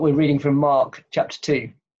We're reading from Mark chapter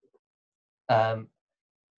 2. And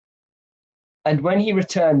when he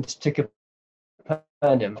returned to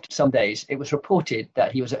Capernaum for some days, it was reported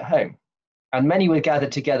that he was at home, and many were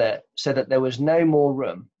gathered together so that there was no more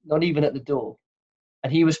room, not even at the door.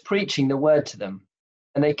 And he was preaching the word to them.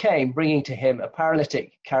 And they came, bringing to him a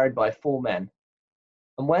paralytic carried by 4 men.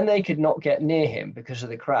 And when they could not get near him because of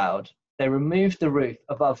the crowd, they removed the roof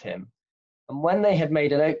above him. And when they had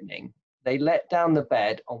made an opening, they let down the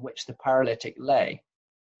bed on which the paralytic lay.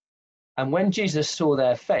 And when Jesus saw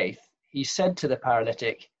their faith, he said to the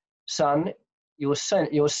paralytic, "Son, your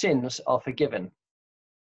sins are forgiven."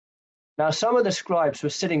 Now some of the scribes were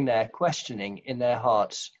sitting there questioning in their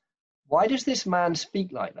hearts, "Why does this man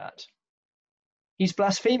speak like that? He's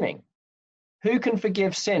blaspheming. Who can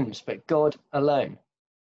forgive sins but God alone?"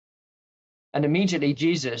 And immediately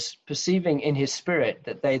Jesus, perceiving in his spirit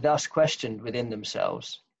that they thus questioned within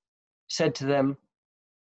themselves, said to them,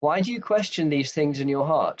 "Why do you question these things in your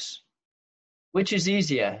hearts? Which is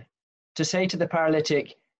easier, to say to the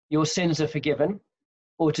paralytic, 'Your sins are forgiven,'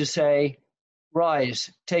 or to say,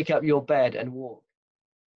 'Rise, take up your bed and walk'?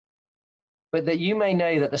 But that you may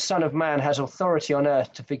know that the Son of Man has authority on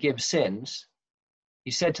earth to forgive sins,"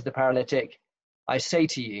 he said to the paralytic, "I say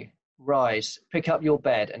to you, rise, pick up your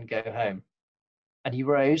bed and go home." And he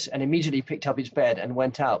rose and immediately picked up his bed and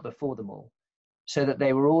went out before them all, so that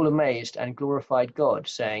they were all amazed and glorified God,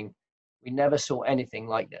 saying, "We never saw anything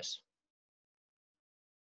like this."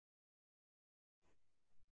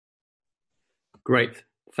 Great.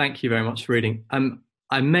 Thank you very much for reading.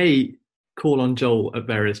 I may call on Joel at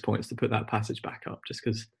various points to put that passage back up, just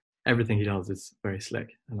because everything he does is very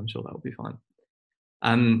slick, and I'm sure that will be fine.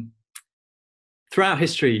 Throughout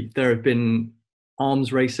history, there have been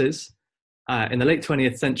arms races. In the late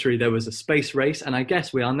 20th century, there was a space race, and I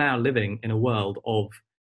guess we are now living in a world of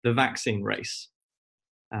the vaccine race.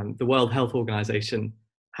 The World Health Organization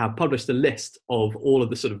have published a list of all of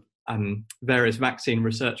the sort of various vaccine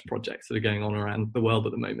research projects that are going on around the world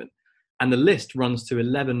at the moment. And the list runs to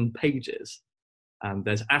 11 pages.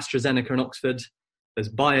 There's AstraZeneca in Oxford,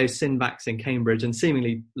 there's BioSynvax in Cambridge, and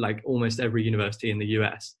seemingly like almost every university in the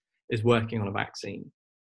US is working on a vaccine.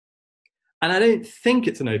 And I don't think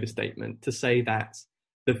it's an overstatement to say that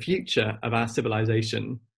the future of our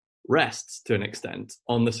civilization rests to an extent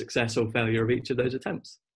on the success or failure of each of those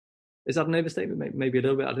attempts. Is that an overstatement? Maybe a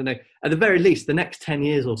little bit, I don't know. At the very least, the next 10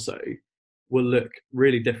 years or so will look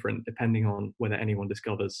really different depending on whether anyone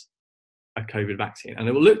discovers a COVID vaccine. And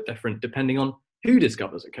it will look different depending on who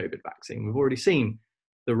discovers a COVID vaccine. We've already seen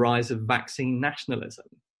the rise of vaccine nationalism.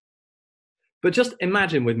 But just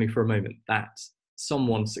imagine with me for a moment that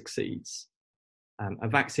someone succeeds. A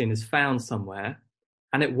vaccine is found somewhere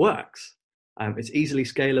and it works. It's easily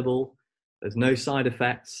scalable. There's no side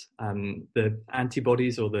effects. The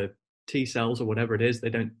antibodies or the T cells or whatever it is,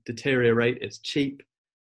 they don't deteriorate. It's cheap.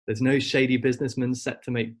 There's no shady businessmen set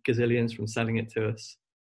to make gazillions from selling it to us.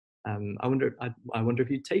 I wonder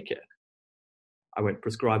if you'd take it. I won't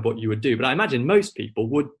prescribe what you would do, but I imagine most people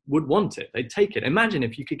would want it. They'd take it. Imagine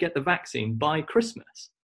if you could get the vaccine by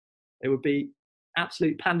Christmas. It would be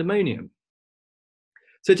absolute pandemonium.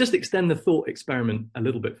 So just extend the thought experiment a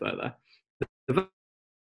little bit further. The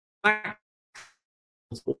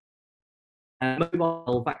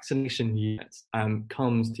mobile vaccination unit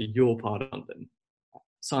comes to your part of London.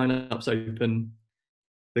 Sign-up's open.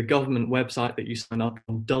 The government website that you sign up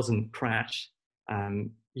on doesn't crash.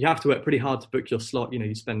 You have to work pretty hard to book your slot.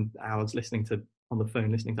 You spend hours on the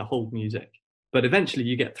phone listening to hold music. But eventually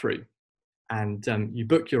you get through and you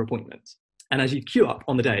book your appointment. And as you queue up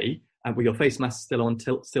on the day, with your face mask still on,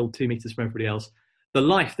 still 2 meters from everybody else, the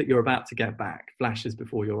life that you're about to get back flashes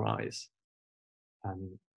before your eyes.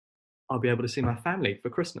 I'll be able to see my family for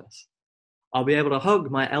Christmas. I'll be able to hug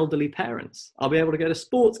my elderly parents. I'll be able to go to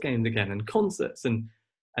sports games again and concerts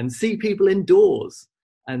and see people indoors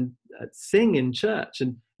and sing in church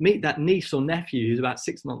and meet that niece or nephew who's about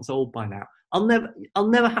 6 months old by now. I'll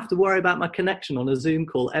never have to worry about my connection on a Zoom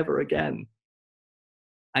call ever again.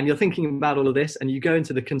 And you're thinking about all of this, and you go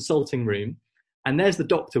into the consulting room, and there's the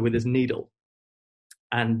doctor with his needle.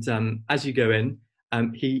 And as you go in,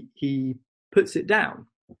 he puts it down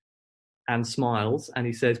and smiles, and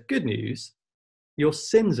he says, "Good news, your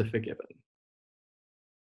sins are forgiven."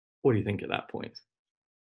 What do you think at that point?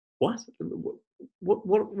 What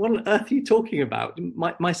on earth are you talking about?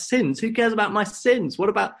 My sins? Who cares about my sins? What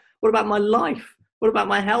about my life? What about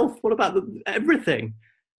my health? What about everything?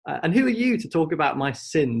 And who are you to talk about my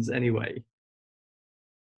sins anyway?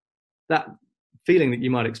 That feeling that you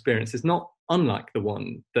might experience is not unlike the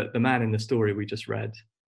one that the man in the story we just read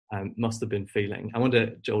must have been feeling. I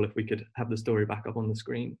wonder, Joel, if we could have the story back up on the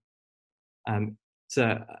screen. It's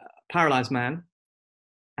a paralyzed man,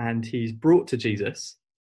 and he's brought to Jesus.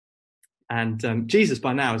 And Jesus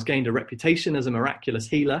by now has gained a reputation as a miraculous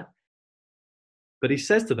healer. But he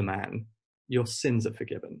says to the man, your sins are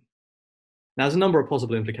forgiven. Now, there's a number of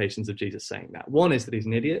possible implications of Jesus saying that. One is that he's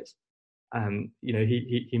an idiot.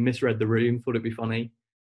 He misread the room, thought it'd be funny.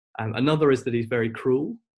 Another is that he's very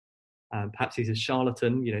cruel. Perhaps he's a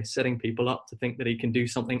charlatan, setting people up to think that he can do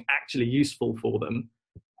something actually useful for them.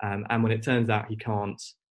 And when it turns out he can't,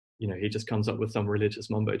 he just comes up with some religious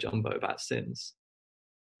mumbo jumbo about sins.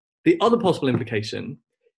 The other possible implication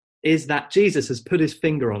is that Jesus has put his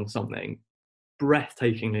finger on something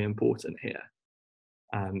breathtakingly important here.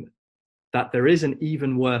 That there is an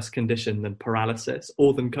even worse condition than paralysis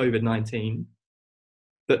or than COVID-19,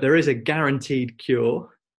 that there is a guaranteed cure,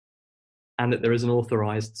 and that there is an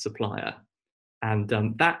authorized supplier. And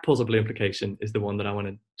that possible implication is the one that I want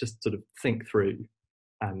to just sort of think through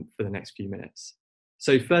for the next few minutes.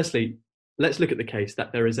 So firstly, let's look at the case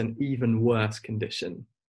that there is an even worse condition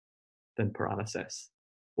than paralysis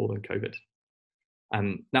or than COVID.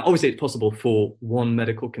 Now, obviously, it's possible for one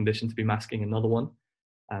medical condition to be masking another one.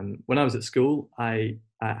 When I was at school, I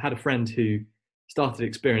had a friend who started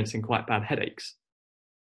experiencing quite bad headaches.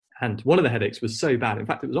 And one of the headaches was so bad, in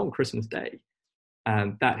fact, it was on Christmas Day,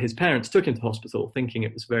 that his parents took him to hospital thinking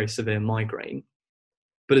it was very severe migraine.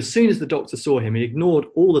 But as soon as the doctor saw him, he ignored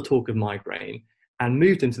all the talk of migraine and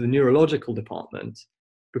moved him to the neurological department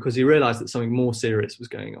because he realized that something more serious was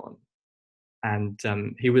going on.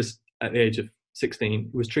 And he was, at the age of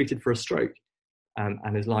 16, was treated for a stroke,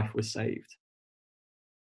 and his life was saved.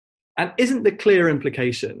 And isn't the clear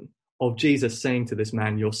implication of Jesus saying to this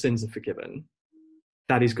man, your sins are forgiven,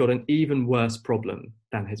 that he's got an even worse problem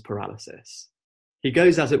than his paralysis? He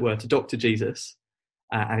goes, as it were, to Dr. Jesus,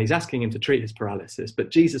 and he's asking him to treat his paralysis,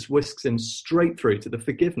 but Jesus whisks him straight through to the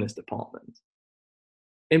forgiveness department.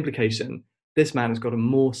 Implication, this man has got a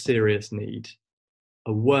more serious need,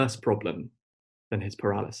 a worse problem than his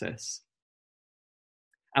paralysis.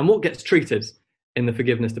 And what gets treated in the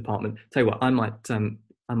forgiveness department? Tell you what, I might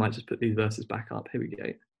just put these verses back up. Here we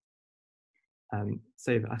go.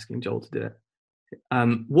 Save asking Joel to do it.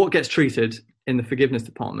 What gets treated in the forgiveness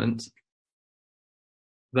department?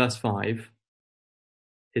 Verse 5,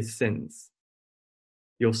 his sins.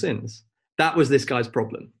 Your sins. That was this guy's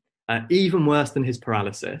problem. Even worse than his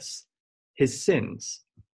paralysis, his sins.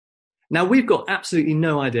 Now, we've got absolutely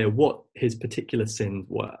no idea what his particular sins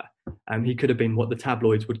were. He could have been what the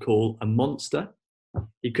tabloids would call a monster.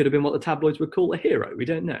 He could have been what the tabloids would call a hero. We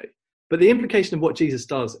don't know. But the implication of what Jesus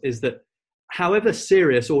does is that however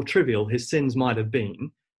serious or trivial his sins might have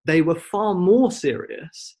been, they were far more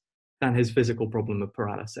serious than his physical problem of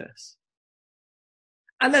paralysis.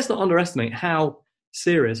 And let's not underestimate how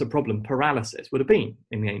serious a problem paralysis would have been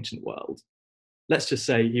in the ancient world. Let's just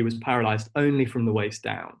say he was paralyzed only from the waist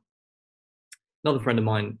down. Another friend of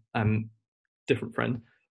mine, different friend,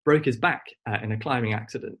 broke his back in a climbing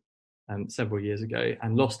accident several years ago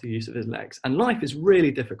and lost the use of his legs. And life is really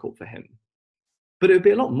difficult for him. But it would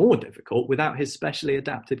be a lot more difficult without his specially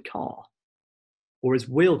adapted car, or his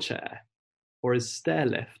wheelchair, or his stair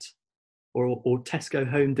lift, or Tesco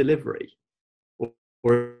home delivery,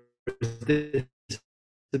 or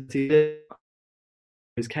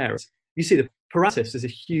his carers. You see, the paralysis is a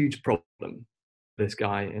huge problem for this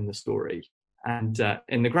guy in the story. And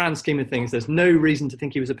in the grand scheme of things, there's no reason to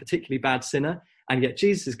think he was a particularly bad sinner. And yet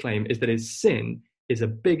Jesus' claim is that his sin is a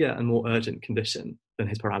bigger and more urgent condition than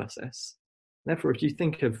his paralysis. Therefore, if you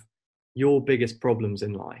think of your biggest problems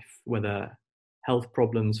in life, whether health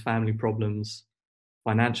problems, family problems,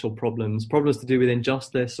 financial problems, problems to do with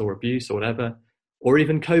injustice or abuse or whatever, or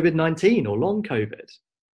even COVID-19 or long COVID,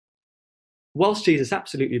 whilst Jesus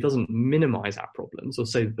absolutely doesn't minimize our problems or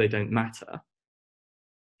say that they don't matter,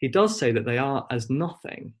 he does say that they are as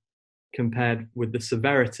nothing compared with the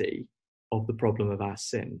severity of the problem of our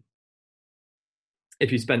sin.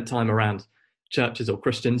 If you spent time around churches or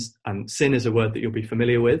Christians, sin is a word that you'll be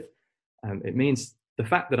familiar with. It means the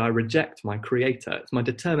fact that I reject my creator. It's my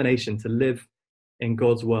determination to live in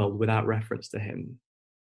God's world without reference to him.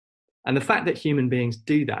 And the fact that human beings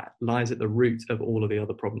do that lies at the root of all of the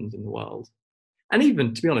other problems in the world. And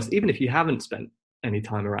even, to be honest, even if you haven't spent any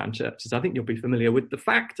time around churches, I think you'll be familiar with the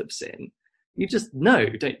fact of sin. You just know,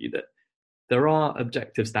 don't you, that there are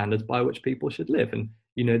objective standards by which people should live, and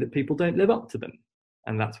you know that people don't live up to them.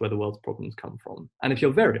 And that's where the world's problems come from. And if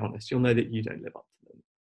you're very honest, you'll know that you don't live up to them.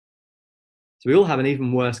 So we all have an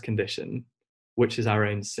even worse condition, which is our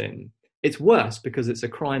own sin. It's worse because it's a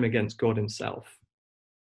crime against God himself.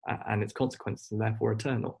 and its consequences are therefore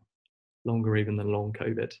eternal, longer even than long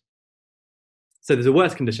COVID. So there's a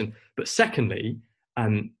worse condition. But secondly,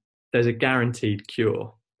 there's a guaranteed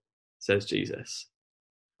cure, says Jesus.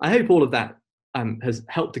 I hope all of that has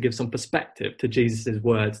helped to give some perspective to Jesus'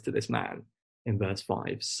 words to this man in verse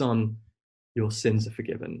 5. Son, your sins are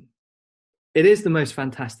forgiven. It is the most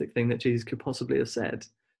fantastic thing that Jesus could possibly have said,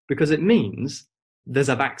 because it means there's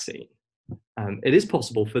a vaccine. It is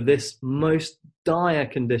possible for this most dire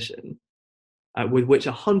condition, with which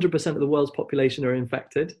 100% of the world's population are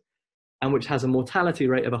infected, and which has a mortality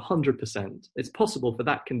rate of 100%, it's possible for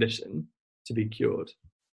that condition to be cured.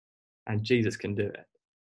 And Jesus can do it.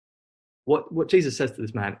 What Jesus says to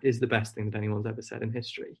this man is the best thing that anyone's ever said in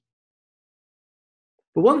history.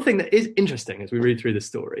 But one thing that is interesting as we read through the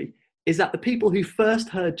story is that the people who first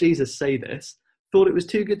heard Jesus say this thought it was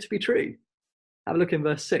too good to be true. Have a look in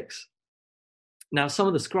verse 6. Now, some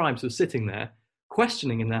of the scribes were sitting there,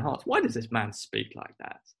 questioning in their hearts, why does this man speak like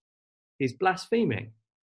that? He's blaspheming.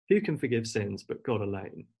 Who can forgive sins but God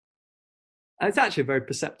alone? And it's actually a very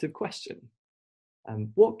perceptive question.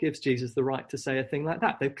 What gives Jesus the right to say a thing like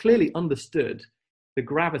that? They've clearly understood the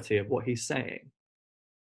gravity of what he's saying.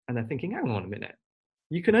 And they're thinking, hang on a minute.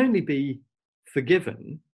 You can only be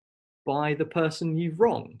forgiven by the person you've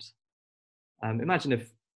wronged. Imagine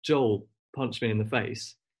if Joel punched me in the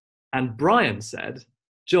face and Brian said,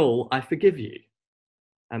 Joel, I forgive you.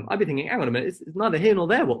 I'd be thinking, hang on a minute, it's neither here nor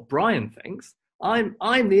there what Brian thinks. I'm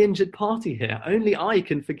the injured party here. Only I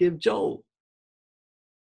can forgive Joel.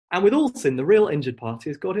 And with all sin, the real injured party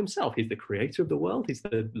is God himself. He's the creator of the world. He's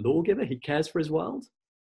the lawgiver. He cares for his world.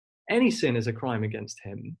 Any sin is a crime against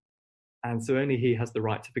him. And so only he has the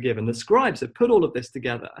right to forgive. And the scribes have put all of this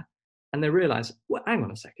together and they realize, well, hang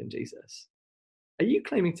on a second, Jesus. Are you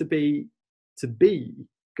claiming to be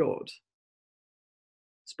God?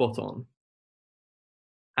 Spot on.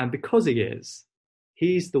 And because he is,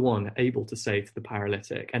 he's the one able to say to the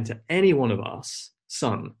paralytic and to any one of us,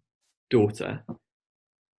 son, daughter,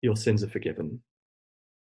 your sins are forgiven.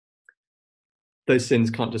 Those sins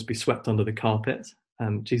can't just be swept under the carpet.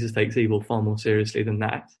 Jesus takes evil far more seriously than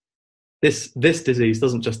that. This disease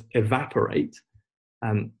doesn't just evaporate,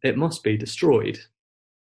 it must be destroyed.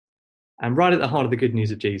 And right at the heart of the good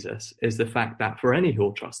news of Jesus is the fact that for any who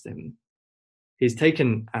will trust him, he's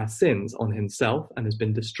taken our sins on himself and has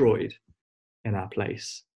been destroyed in our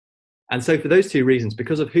place. And so for those two reasons,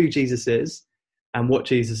 because of who Jesus is and what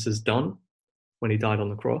Jesus has done when he died on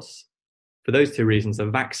the cross, for those two reasons, a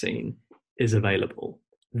vaccine is available.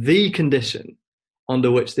 The condition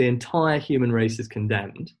under which the entire human race is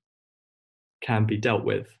condemned can be dealt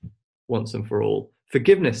with once and for all.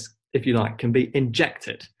 Forgiveness, if you like, can be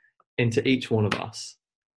injected into each one of us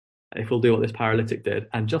if we'll do what this paralytic did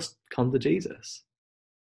and just come to Jesus.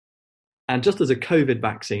 And just as a COVID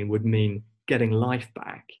vaccine would mean getting life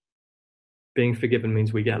back, being forgiven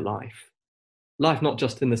means we get life. Life not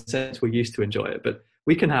just in the sense we're used to enjoy it, but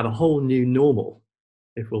we can have a whole new normal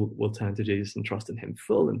if we'll turn to Jesus and trust in him.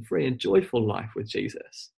 Full and free and joyful life with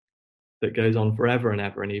Jesus that goes on forever and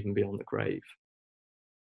ever and even beyond the grave.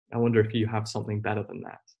 I wonder if you have something better than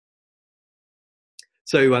that.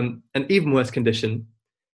 So an even worse condition,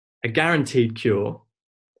 a guaranteed cure,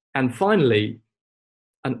 and finally,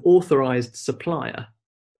 an authorized supplier.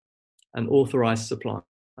 An authorized supplier.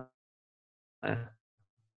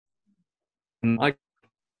 In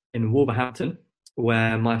Wolverhampton,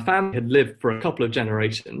 where my family had lived for a couple of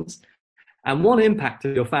generations, and one impact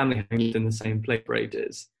of your family having lived in the same place for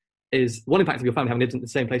ages is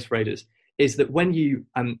that when you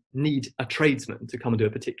need a tradesman to come and do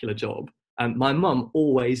a particular job, my mum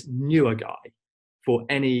always knew a guy for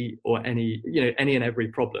any and every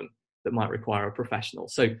problem that might require a professional.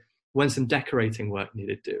 So when some decorating work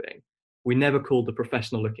needed doing, we never called the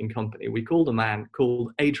professional looking company. We called a man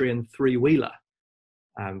called Adrian Three-Wheeler.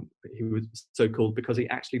 He was so called because he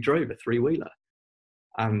actually drove a three-wheeler.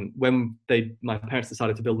 When my parents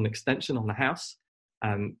decided to build an extension on the house,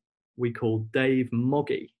 we called Dave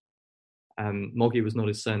Moggy. Moggy was not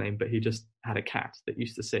his surname, but he just had a cat that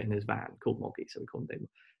used to sit in his van called Moggy, so we called him Dave.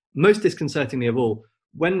 Most disconcertingly of all,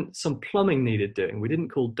 when some plumbing needed doing, we didn't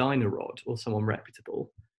call Dynarod or someone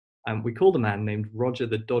reputable. We called a man named Roger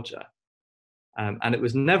the Dodger. And it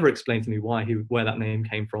was never explained to me where that name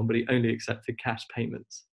came from, but he only accepted cash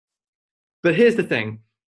payments. But here's the thing.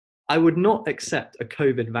 I would not accept a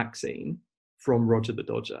COVID vaccine from Roger the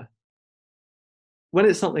Dodger. When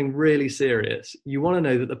it's something really serious, you want to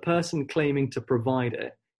know that the person claiming to provide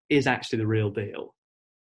it is actually the real deal.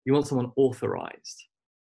 You want someone authorized.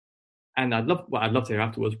 And I'd love to hear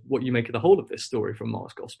afterwards what you make of the whole of this story from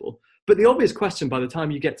Mark's Gospel. But the obvious question by the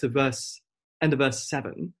time you get to verse end of verse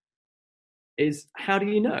 7 is, how do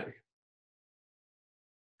you know?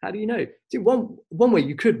 How do you know? See, one way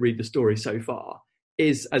you could read the story so far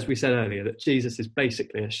is, as we said earlier, that Jesus is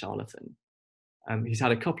basically a charlatan. He's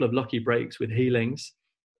had a couple of lucky breaks with healings,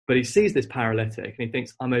 but he sees this paralytic and he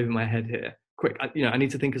thinks, I'm over my head here. Quick, I need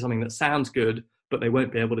to think of something that sounds good, but they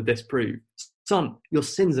won't be able to disprove. Son, your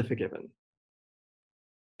sins are forgiven.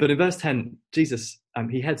 But in verse 10, Jesus,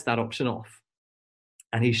 he heads that option off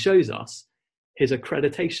and he shows us his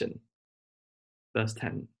accreditation. Verse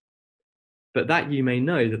 10. But that you may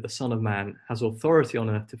know that the Son of Man has authority on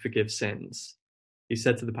earth to forgive sins. He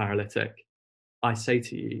said to the paralytic, I say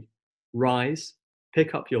to you, rise,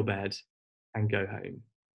 pick up your bed, and go home.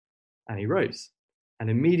 And he rose and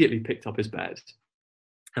immediately picked up his bed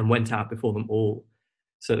and went out before them all.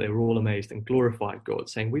 So they were all amazed and glorified God,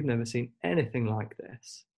 saying, we've never seen anything like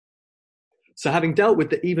this. So having dealt with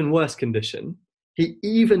the even worse condition, he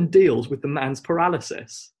even deals with the man's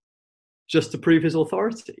paralysis just to prove his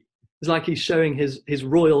authority. It's like he's showing his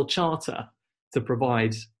royal charter to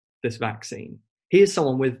provide this vaccine. He is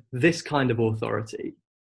someone with this kind of authority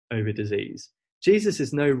over disease. Jesus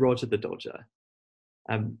is no Roger the Dodger.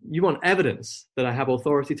 You want evidence that I have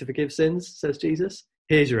authority to forgive sins, says Jesus?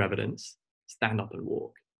 Here's your evidence. Stand up and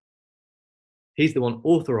walk. He's the one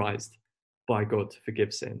authorized by God to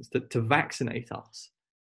forgive sins, to vaccinate us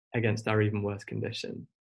against our even worse condition.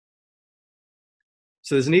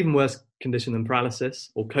 So there's an even worse condition than paralysis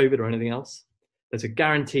or COVID or anything else. There's a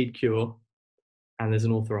guaranteed cure and there's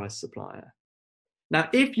an authorized supplier. Now,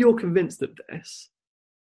 if you're convinced of this,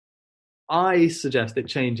 I suggest it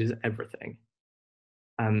changes everything.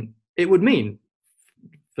 It would mean,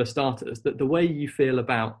 for starters, that the way you feel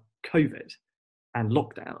about COVID and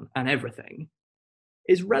lockdown and everything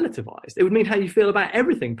is relativized. It would mean how you feel about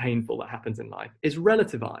everything painful that happens in life is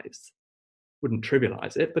relativized. Wouldn't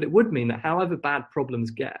trivialize it, but it would mean that however bad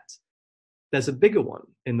problems get, there's a bigger one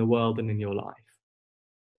in the world and in your life.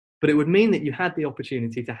 But it would mean that you had the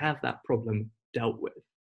opportunity to have that problem dealt with,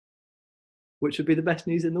 which would be the best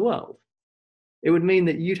news in the world. It would mean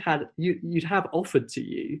that you'd have offered to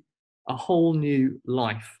you a whole new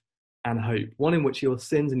life and hope, one in which your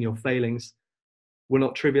sins and your failings were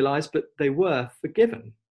not trivialized, but they were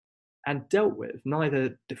forgiven and dealt with,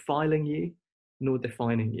 neither defiling you nor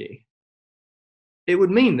defining you. It would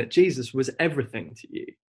mean that Jesus was everything to you.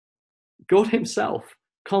 God himself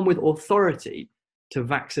come with authority to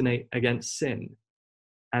vaccinate against sin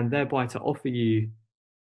and thereby to offer you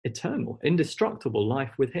eternal, indestructible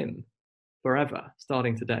life with him forever,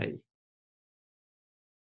 starting today.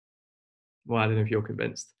 Well, I don't know if you're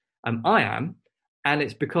convinced. I am, and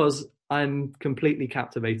it's because I'm completely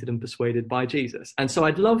captivated and persuaded by Jesus. And so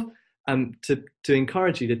I'd love to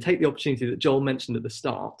encourage you to take the opportunity that Joel mentioned at the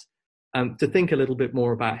start, to think a little bit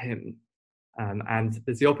more about him. And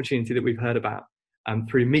there's the opportunity that we've heard about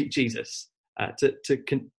through Meet Jesus,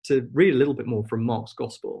 to read a little bit more from Mark's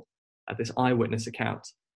Gospel, this eyewitness account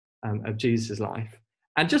of Jesus' life.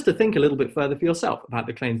 And just to think a little bit further for yourself about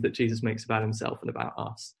the claims that Jesus makes about himself and about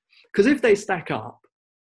us. Because if they stack up,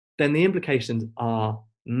 then the implications are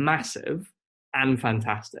massive and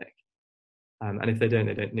fantastic. And if they don't,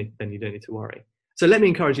 then you don't need to worry. So let me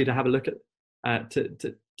encourage you to have a look at,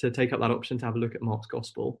 to take up that option, to have a look at Mark's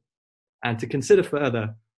Gospel and to consider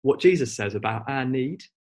further what Jesus says about our need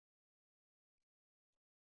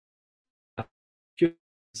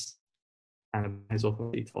and his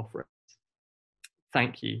authority to offer it.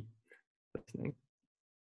 Thank you for listening.